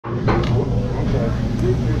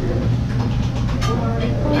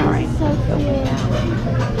Alright, so cute.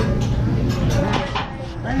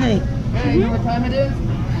 Lyndsey. Hey, you know what time it is?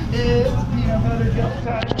 It's peanut butter jelly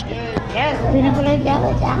time. Yay. Yes, peanut butter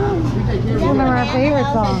jelly time. We take care of One of our favorite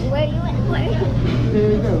songs. Where you went? Where?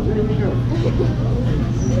 There you go. There we go.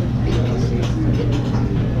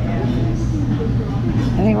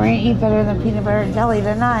 I think we're gonna eat better than peanut butter and jelly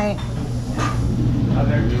tonight. We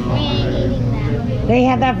ain't eating that. They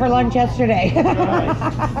had that for lunch yesterday. I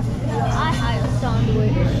had a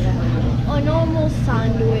sandwich. A normal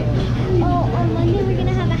sandwich. Oh, on Monday we're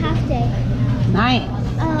gonna have a half day. Nice.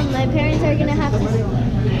 My parents are gonna have to.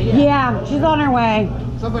 Yeah, she's on her way.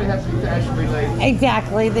 Somebody has to be fashion related.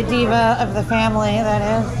 Exactly, the diva of the family, that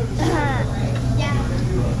is. Yeah.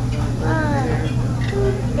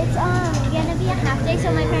 It's gonna be a half day,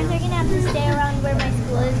 so my parents are gonna have to stay around where my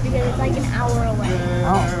school is because it's like an hour away.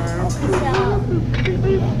 Oh. So,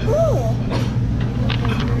 cool.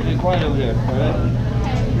 Be quiet over there, alright?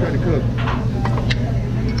 Trying to cook.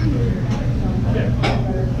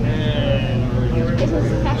 It's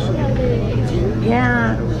a special day.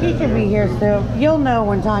 Yeah, she should be here soon. You'll know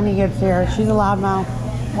when Tanya gets here. She's a loudmouth.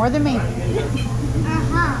 More than me. You're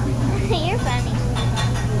funny.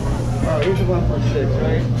 Oh, here's the 1 for 6,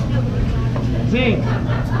 right? Zing!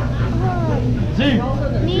 Zing!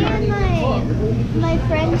 Me and my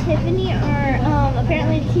friend Tiffany are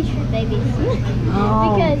apparently teacher babies.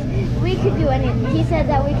 Oh. Because we could do anything. He said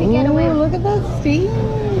that we could get away Ooh, with. look at that steam.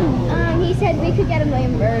 He said we could get a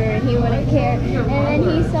million burger and he wouldn't care. And then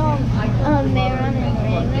he saw Maron and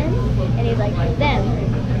Raymond and he's like,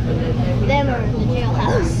 them are in the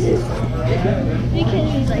jailhouse. Because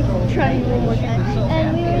he's like trying one more time.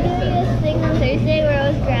 And we were doing this thing on Thursday where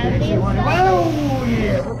it was gravity and stuff. Oh,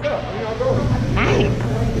 yeah! What's up? Where y'all going? Nice.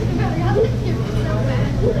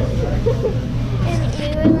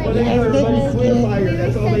 And we were like, Well, they were running clear fire.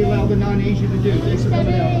 That's all they allow the non-Asian to do. Thanks for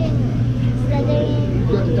coming out. studying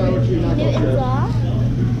You got the Dollar Tree knockoff Newton's there. Law.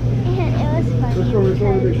 And it was fun. Let's go to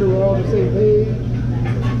make sure we're all on the same page.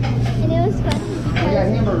 And it was fun We got because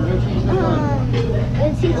hamburgers, no cheese, no bun. the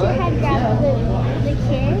teacher had grabbed the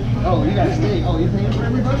kid. Oh, you got steak. Oh, you paying for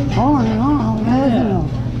everybody? Oh, no.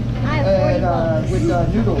 I have And 40 with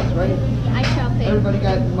bucks. noodles, right? I shall pay. Everybody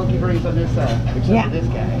got monkey brains on this side, except Yeah. for this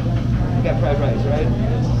guy. You got fried rice, right?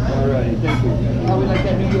 All right, thank you. How we like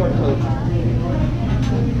that New York coach?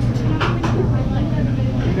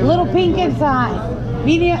 Little pink inside.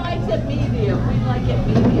 Medium. I said medium. We like it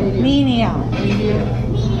medium. Medium.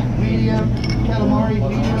 Medium. Calamari,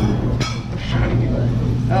 medium.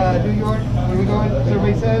 New York, where we going?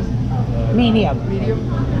 Survey says? Medium. Medium.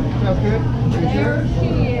 Sounds good? Are you sure? There she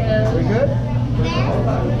is. We good?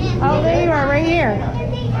 Oh, there you are, right here.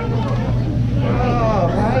 Oh,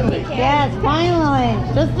 finally. Yes, finally.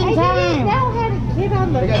 Just in time. Now had a kid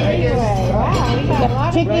on the We got chicken. Wow, we got a lot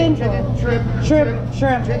of Chicken. Chicken, shrimp,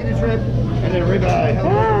 Shrimp. chicken and shrimp, and then ribeye. How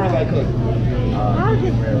about the ribeye cook?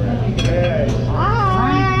 Yes.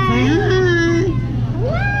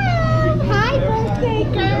 Hi, birthday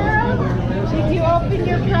girl. Did you open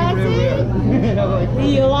your present? Do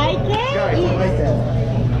you like Guys, it? I like that.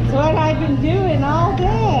 It's what I've been doing all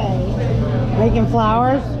day. Making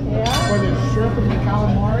flowers. For the shrimp and the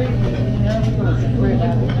calamari,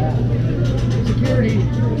 security.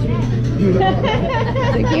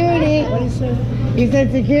 Security. What do you say? You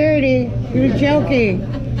said security. You were joking.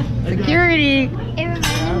 Security. It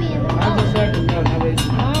reminded me of How's the second one? How they-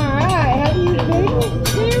 Alright, have you been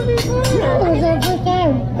here before? No, it was our first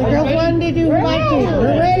time. The girls wanted to do Hibachi.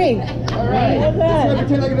 We're ready. All right. Let's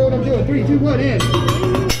pretend like I know what I'm doing. 3, 2, 1, in.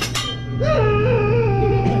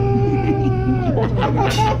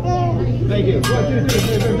 Thank you. 1, 2, 3.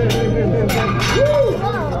 Woo!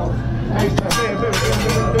 Nice job.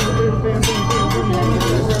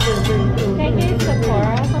 Can you support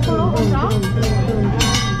us a little?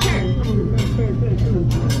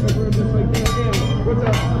 What's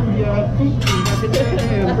up? Yeah. Bring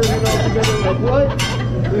it all together like what?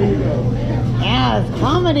 There you go. Yeah, it's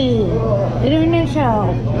comedy. They're doing their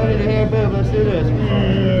show. 9.5 minutes, let's do this.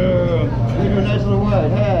 Yeah. We do a nice little what?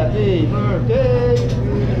 Happy birthday.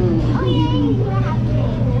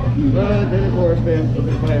 But then of course, man, look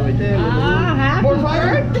at the fire right there. Happy More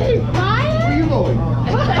fire? birthday, fire! Where you going? What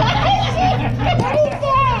is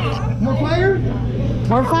that? More fire?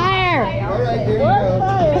 More fire. All right, there you go.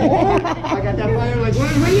 I got that fire like,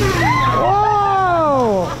 where you at?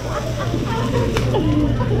 Whoa.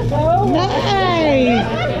 Nice.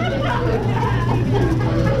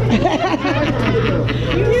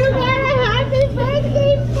 You got a happy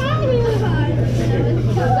birthday fire!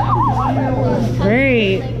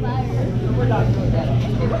 Great.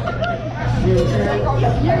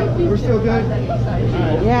 We're still good?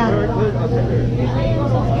 Alright. Yeah. Good. Oh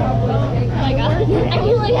my god. I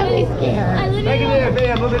feel like I'm scared. I Make it literally. there,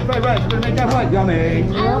 bam, a little bit fried rice. We're gonna make that what? Yummy. I literally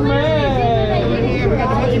did what I Right here, we got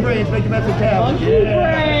the monkey brains, make them at the towel.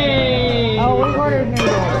 Oh, we ordered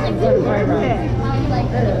noodles instead of fried rice.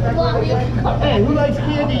 Hey, who likes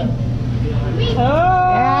candy?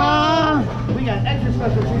 Yeah. We got extra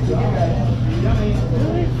special treats for you guys. Yummy.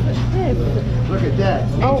 Look at that.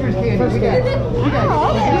 Nature's candy. We got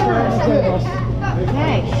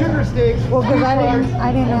sugar sticks. Well, because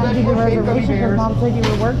I didn't have to do the reservation because Mom said you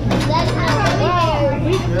were working. That's not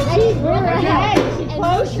really fair. She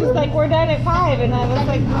closed. She's like, we're done at 5, and I was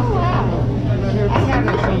like, oh wow. I have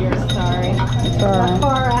it for your sorry.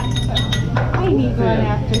 Or I need one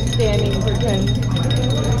after standing for 10.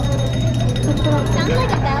 Sounds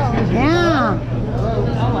like a bell. Yeah.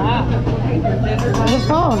 Oh wow. On the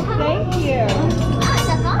phone. Thank you.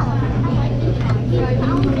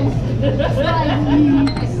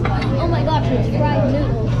 Oh my gosh, it's fried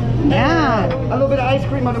noodles. Yeah. A little bit of ice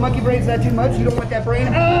cream on the monkey brains, not too much. You don't want that brain.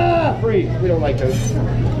 Ah! Freeze. We don't like those. No,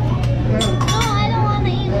 I don't want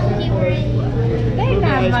to eat monkey brains. They're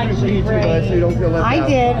not Ice cream for you much too, bud, so you don't feel left I out.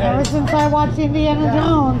 did ever since I watched Indiana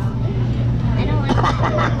Jones. I don't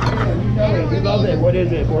want We love it. What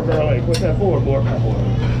is it? More garlic. What's that for? More power.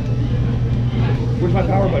 Where's my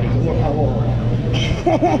power buddy? More power.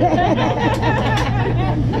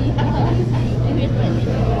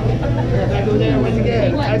 Back over there once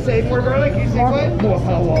again. I say more garlic. You say what? More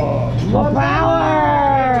power. More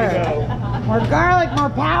power. There you go. More garlic, more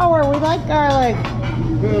power. We like garlic.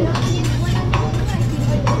 Boom.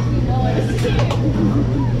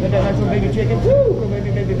 And then that's some baby chicken. Woo!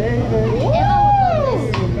 Baby, baby, baby.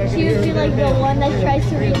 She would be like the one that tries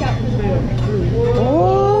to reach out for the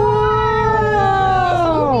Whoa!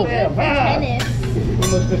 tennis.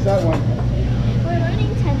 Almost missed that one. We're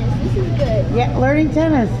learning tennis. This is good. Yeah, learning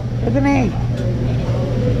tennis with an A.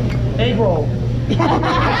 Egg roll.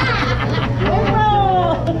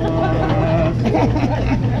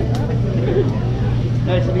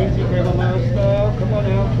 Nice and easy, Grandma Miles style. Come on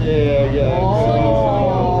out. There you go.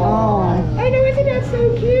 Oh. I know, isn't that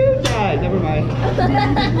so cute? Ah, never mind.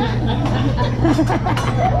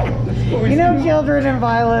 You know children and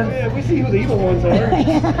violence. Yeah, we see who the evil ones are. I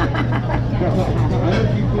know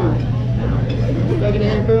you do. Back in the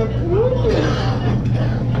hand, boom.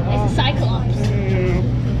 It's a cyclops.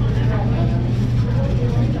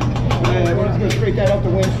 Alright, we're just gonna scrape that off the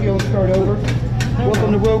windshield and start over.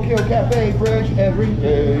 Welcome to Roadkill Cafe, fresh every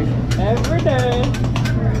day. Every day.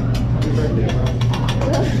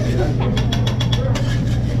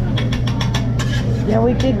 Yeah,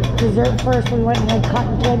 we did dessert first. We went and had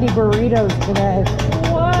cotton candy burritos today.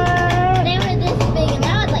 What? They were this big and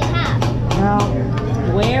that was like half. No,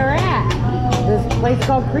 Where at? this place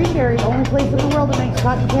called Greenberry, only place in the world that makes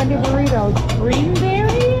cotton candy burritos.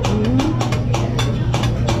 Greenberry?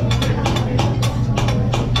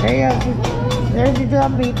 There you go. There's your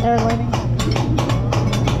drum beat there, Lenny.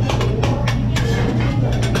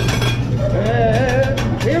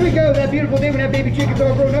 Here we go, that beautiful day when that baby chicken's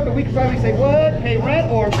all grown up and we can finally say what? Pay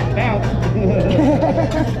rent or bounce?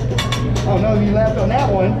 Oh no, you laughed on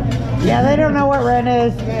that one. Yeah, they don't know what rent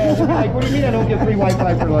is. Yeah, they're like, what do you mean I don't get free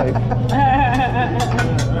Wi-Fi for life? What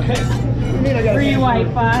do you mean I got Free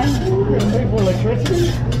Wi-Fi. Pay for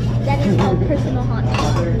electricity? That is called personal hot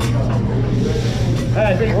dog.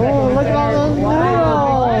 Alright, bring it back Oh, over look at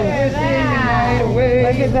all there. those noodles.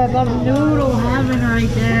 Look at that little noodle heaven right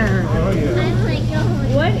there. Oh yeah. I'm like,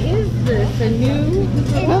 oh, What is this? A new?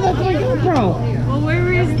 Oh, that's my GoPro. Well, where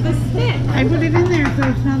is the stick? I put it in there so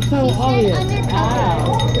it's not so he said obvious.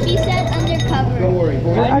 undercover. He said undercover. Don't worry,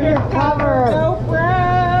 boy. Undercover. GoPro.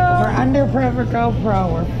 We're undercover GoPro.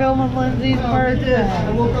 We're filming Lyndsey's I birthday.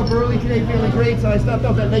 woke up early today feeling great, so I stopped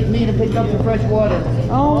off at Lake Mead and picked up some fresh water.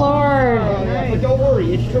 Oh, Lord. But don't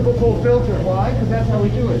worry, it's triple cold filter. Why? Because that's how we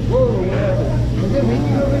do it. Whoa, what happened? Is it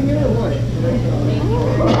leaking over here or what?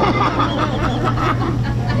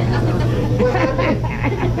 What happened?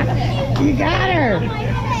 You got her.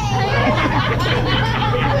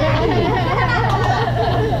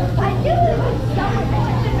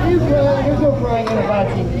 You crying? There's no crying in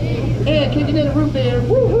Hibachi. And kicking in a root beer.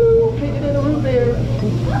 Woohoo! Kicking in a root beer.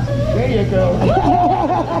 There you go. And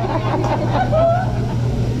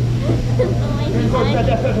of course, we got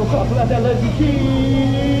that special sauce. We got that Lyndsey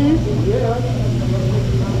cheese. Yeah.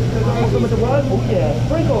 Some of the what? Oh yeah,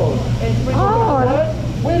 sprinkles. And sprinkles up for what?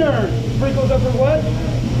 Winners. Sprinkles up for what?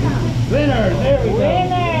 Winners. There we go.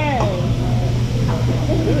 Winners.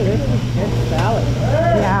 Good salad.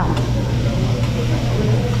 Yeah.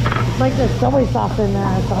 like there's soy sauce in there or I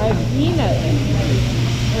have something. peanuts.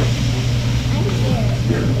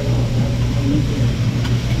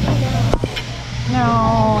 No,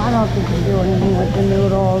 I don't think you do anything with the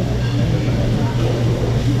noodles.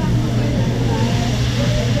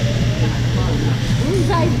 Whose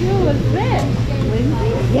idea was this?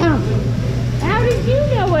 Lyndsey? Yeah. How did you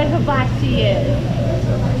know what hibachi is?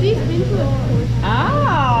 She's been to a course.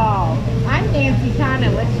 Oh, I'm Nancy Tana.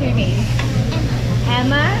 What's your name?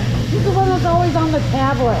 Emma? She's the one that's always on the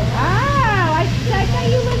tablet. Oh, I thought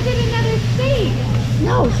you lived in another state.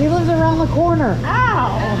 No, she lives around the corner. Oh.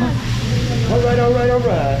 All right. I got that little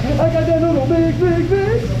big. I got that little big.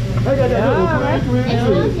 I got the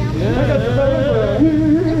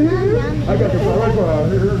I got the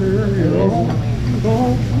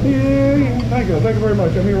Thank you very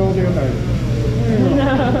much. I'm here all day and night.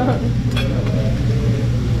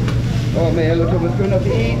 Oh man, look, it was good enough to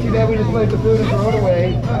eat. Too bad we just left the food and throw it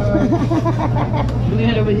away. Let me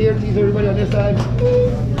head over here, tease everybody on this side.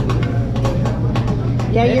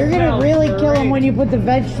 Yeah, It you're gonna smells really kill them great. when you put the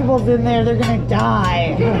vegetables in there. They're gonna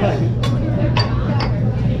die.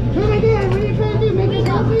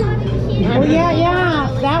 Oh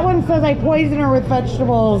yeah. That one says I poison her with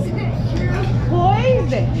vegetables.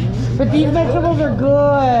 Poison. But these vegetables are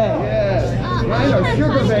good. Yes. Mine are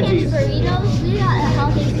sugar veggies. Burritos. We got a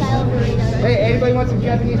healthy style burritos. Hey, anybody want some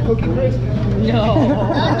Japanese cookie crisp? No.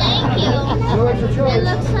 Oh, thank you. No extra It charge.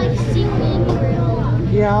 looks like seaweed grilled.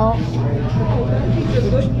 Yeah.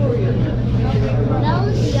 That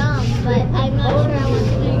was yum, but I'm not sure I want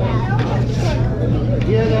to do that.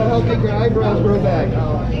 Yeah, that'll help make your eyebrows grow back.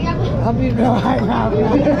 I'll be right now.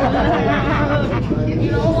 You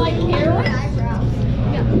don't like carrots?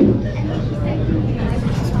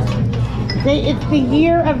 It's the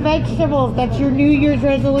year of vegetables. That's your New Year's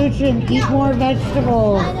resolution. Eat more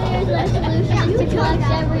vegetables. My New Year's resolution is to collect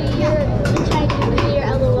every year the Chinese New Year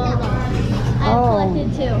of the World. I've collected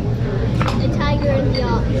two. The tiger and the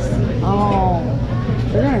ox. Oh,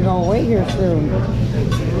 they're gonna go away here soon. Ooh,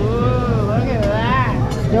 look at that.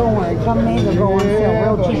 Don't worry, come May they'll go on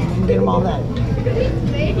sale real cheap and get them all done.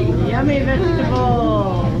 Yummy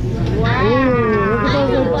vegetables. Ooh, Wow. look at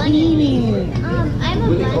those zucchini. I'm a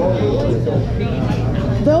bunny.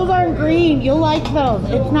 Those aren't green. You'll like those.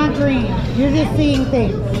 It's not green. You're just seeing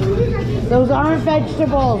things. Those aren't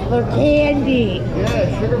vegetables. They're candy.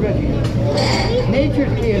 Yes, sugar veggies.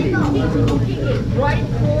 Nature's candy. I don't like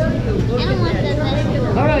that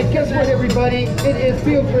vegetable. All right, guess what, everybody? It is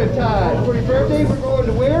field trip time. For your birthday, we're going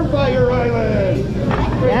to where? Fire Island.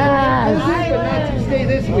 Yes. But not to stay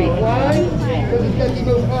this week. Why? Because it's got the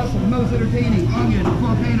most awesome, most entertaining onion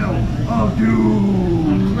volcano of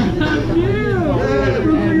doom.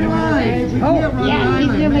 Oh, yeah, he's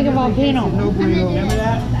gonna make a volcano. No bueno. Remember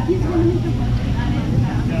that?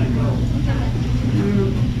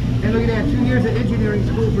 And look at that, 2 years of engineering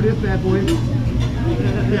school for this bad boy.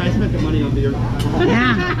 Yeah, I spent the money on beer.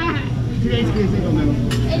 Yeah. Today's case, they don't know.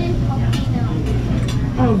 It is volcano.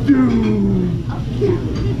 Oh, dude.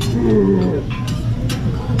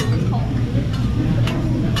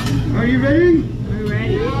 Are you ready? We're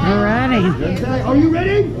ready. Are you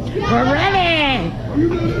ready? We're ready. Are you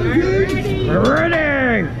ready? We're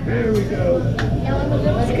ready. There we go.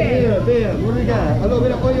 Bam, bam. What do we got? A little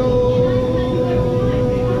bit of oil.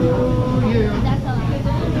 Yeah. That's all. A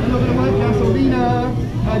little bit of white gasolina.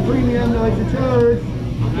 High premium, no extra charge.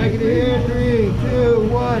 Make it here. 3, 2,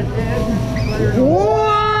 1, and fire it up.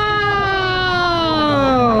 Whoa!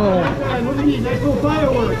 What do we need? Nice little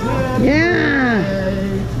fireworks. Yeah.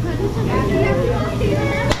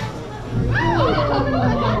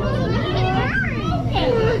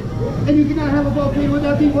 And you cannot have a volcano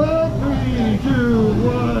without the what? 3, 2,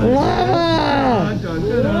 1. Lava. Dun, dun,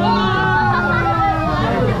 dun, dun.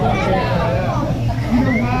 You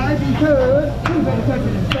know why? Because who better touch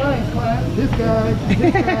it in science class? This guy.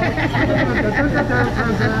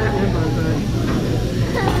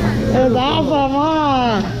 It's awesome,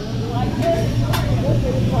 huh?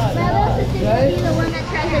 My little sister is the one that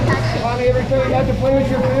tries to touch it. Mommy, every time you have to play with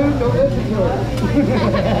your food, don't listen to her.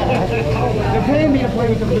 They're paying me to play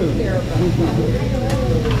with the food.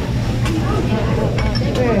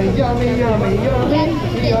 Hey, yummy, yummy, yummy, Yes,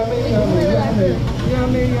 yummy, it's yummy, really yummy, good.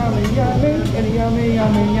 yummy, yummy, yummy, and yummy,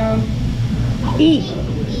 yummy, yum. Eat.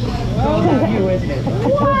 All of you, isn't it?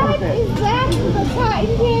 What is that? The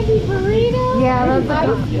cotton candy burrito? Yeah, that's like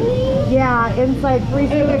Ice cream? yeah, inside 3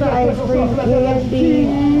 scoops of ice cream, candy.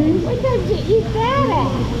 What time did you eat that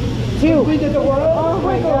at? 2. We did the what? Oh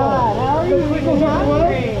my God, how are you Sprinkles are what?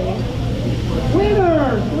 hungry?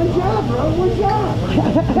 Winners! Good job, bro. Good job.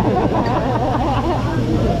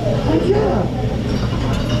 Good job.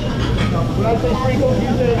 When I say sprinkles, you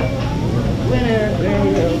say winner. There we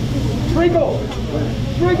go. Sprinkle!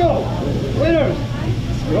 Sprinkle! Winners!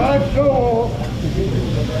 Let's go!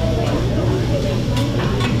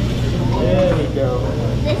 There we go.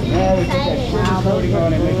 This is Now we put that exciting. sugar coating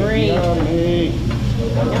on it. Make it yummy.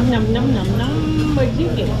 Num num num num num. What'd you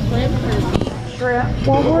get? Shrimp or beef? Shrimp.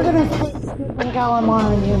 Well, we're gonna split scoop and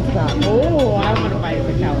calamari and stuff. Oh, I want to buy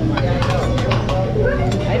the calamari.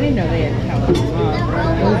 I didn't know they had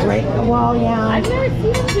calamari. Great. Well, yeah. I've never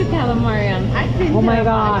seen them do calamari on. Oh my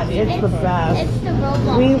God, it's the best. It's the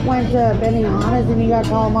Roblox. We went to Benihana's and he got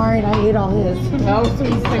calamari and I ate all his. Oh, so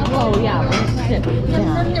he's like, oh yeah, shit.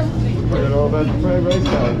 Yeah. Forget all about the fried rice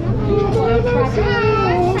guy.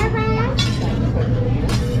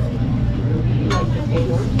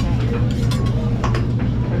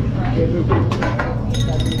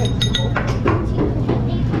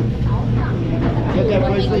 Get that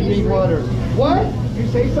freshly made water. What? You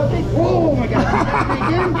say something? Oh my God!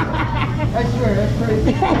 Again? I swear, that's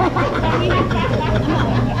crazy.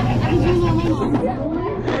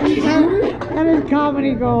 That is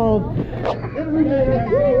comedy gold. Get a root beer.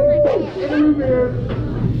 Get a root beer.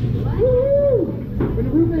 Woo! Get a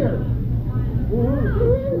root beer.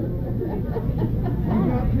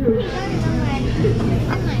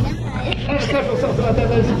 Oh, special sauce about that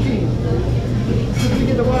lettuce and cheese. You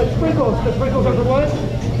get the what? Sprinkles. The sprinkles are the what?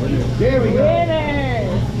 There we go. Winners!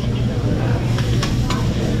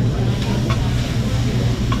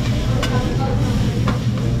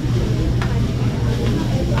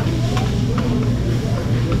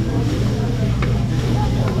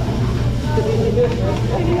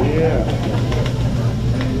 Yeah.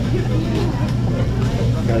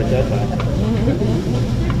 Got it that time.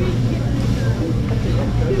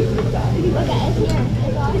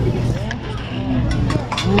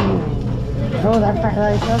 Oh, that fried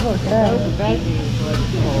rice does look good.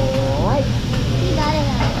 He got it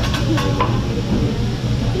out.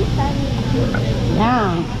 He's funny.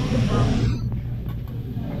 Yeah.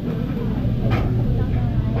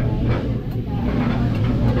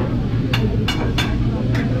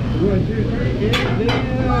 One, two, three, and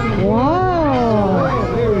down. Whoa. Oh,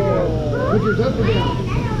 there we go. Put yours up or down?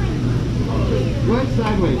 What?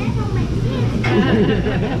 Sideways.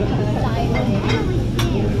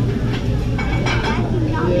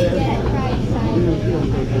 Get it right side.